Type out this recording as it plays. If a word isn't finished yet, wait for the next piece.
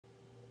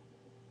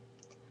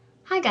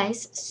Hi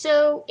guys,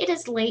 so it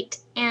is late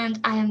and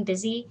I am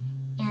busy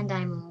and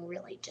I'm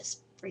really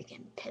just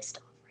freaking pissed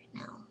off right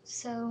now.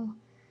 So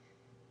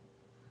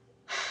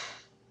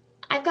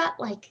I've got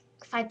like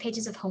 5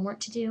 pages of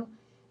homework to do.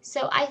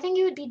 So I think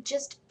it would be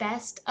just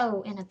best,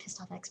 oh, and a pissed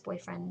off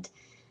ex-boyfriend.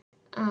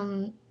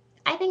 Um,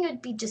 I think it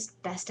would be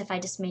just best if I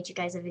just made you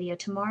guys a video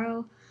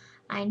tomorrow.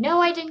 I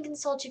know I didn't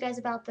consult you guys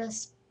about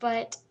this,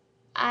 but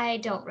I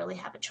don't really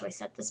have a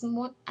choice at this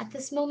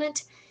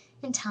moment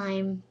in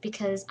time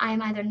because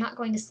I'm either not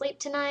going to sleep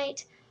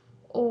tonight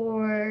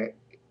or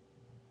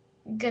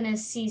gonna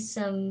see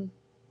some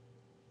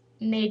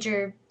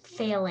major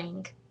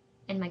failing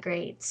in my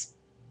grades.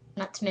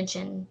 Not to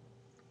mention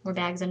more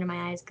bags under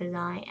my eyes because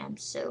I am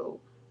so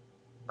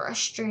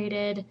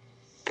frustrated.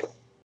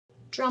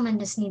 Drummond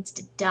just needs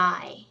to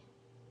die.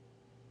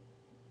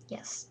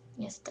 Yes,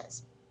 yes it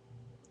does.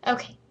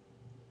 Okay,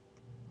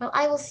 well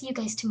I will see you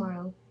guys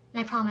tomorrow,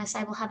 and I promise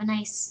I will have a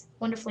nice,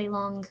 wonderfully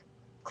long,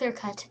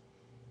 clear-cut,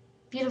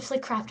 beautifully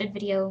crafted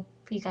video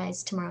for you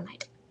guys tomorrow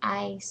night.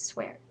 I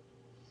swear.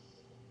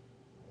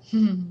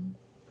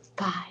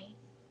 Bye.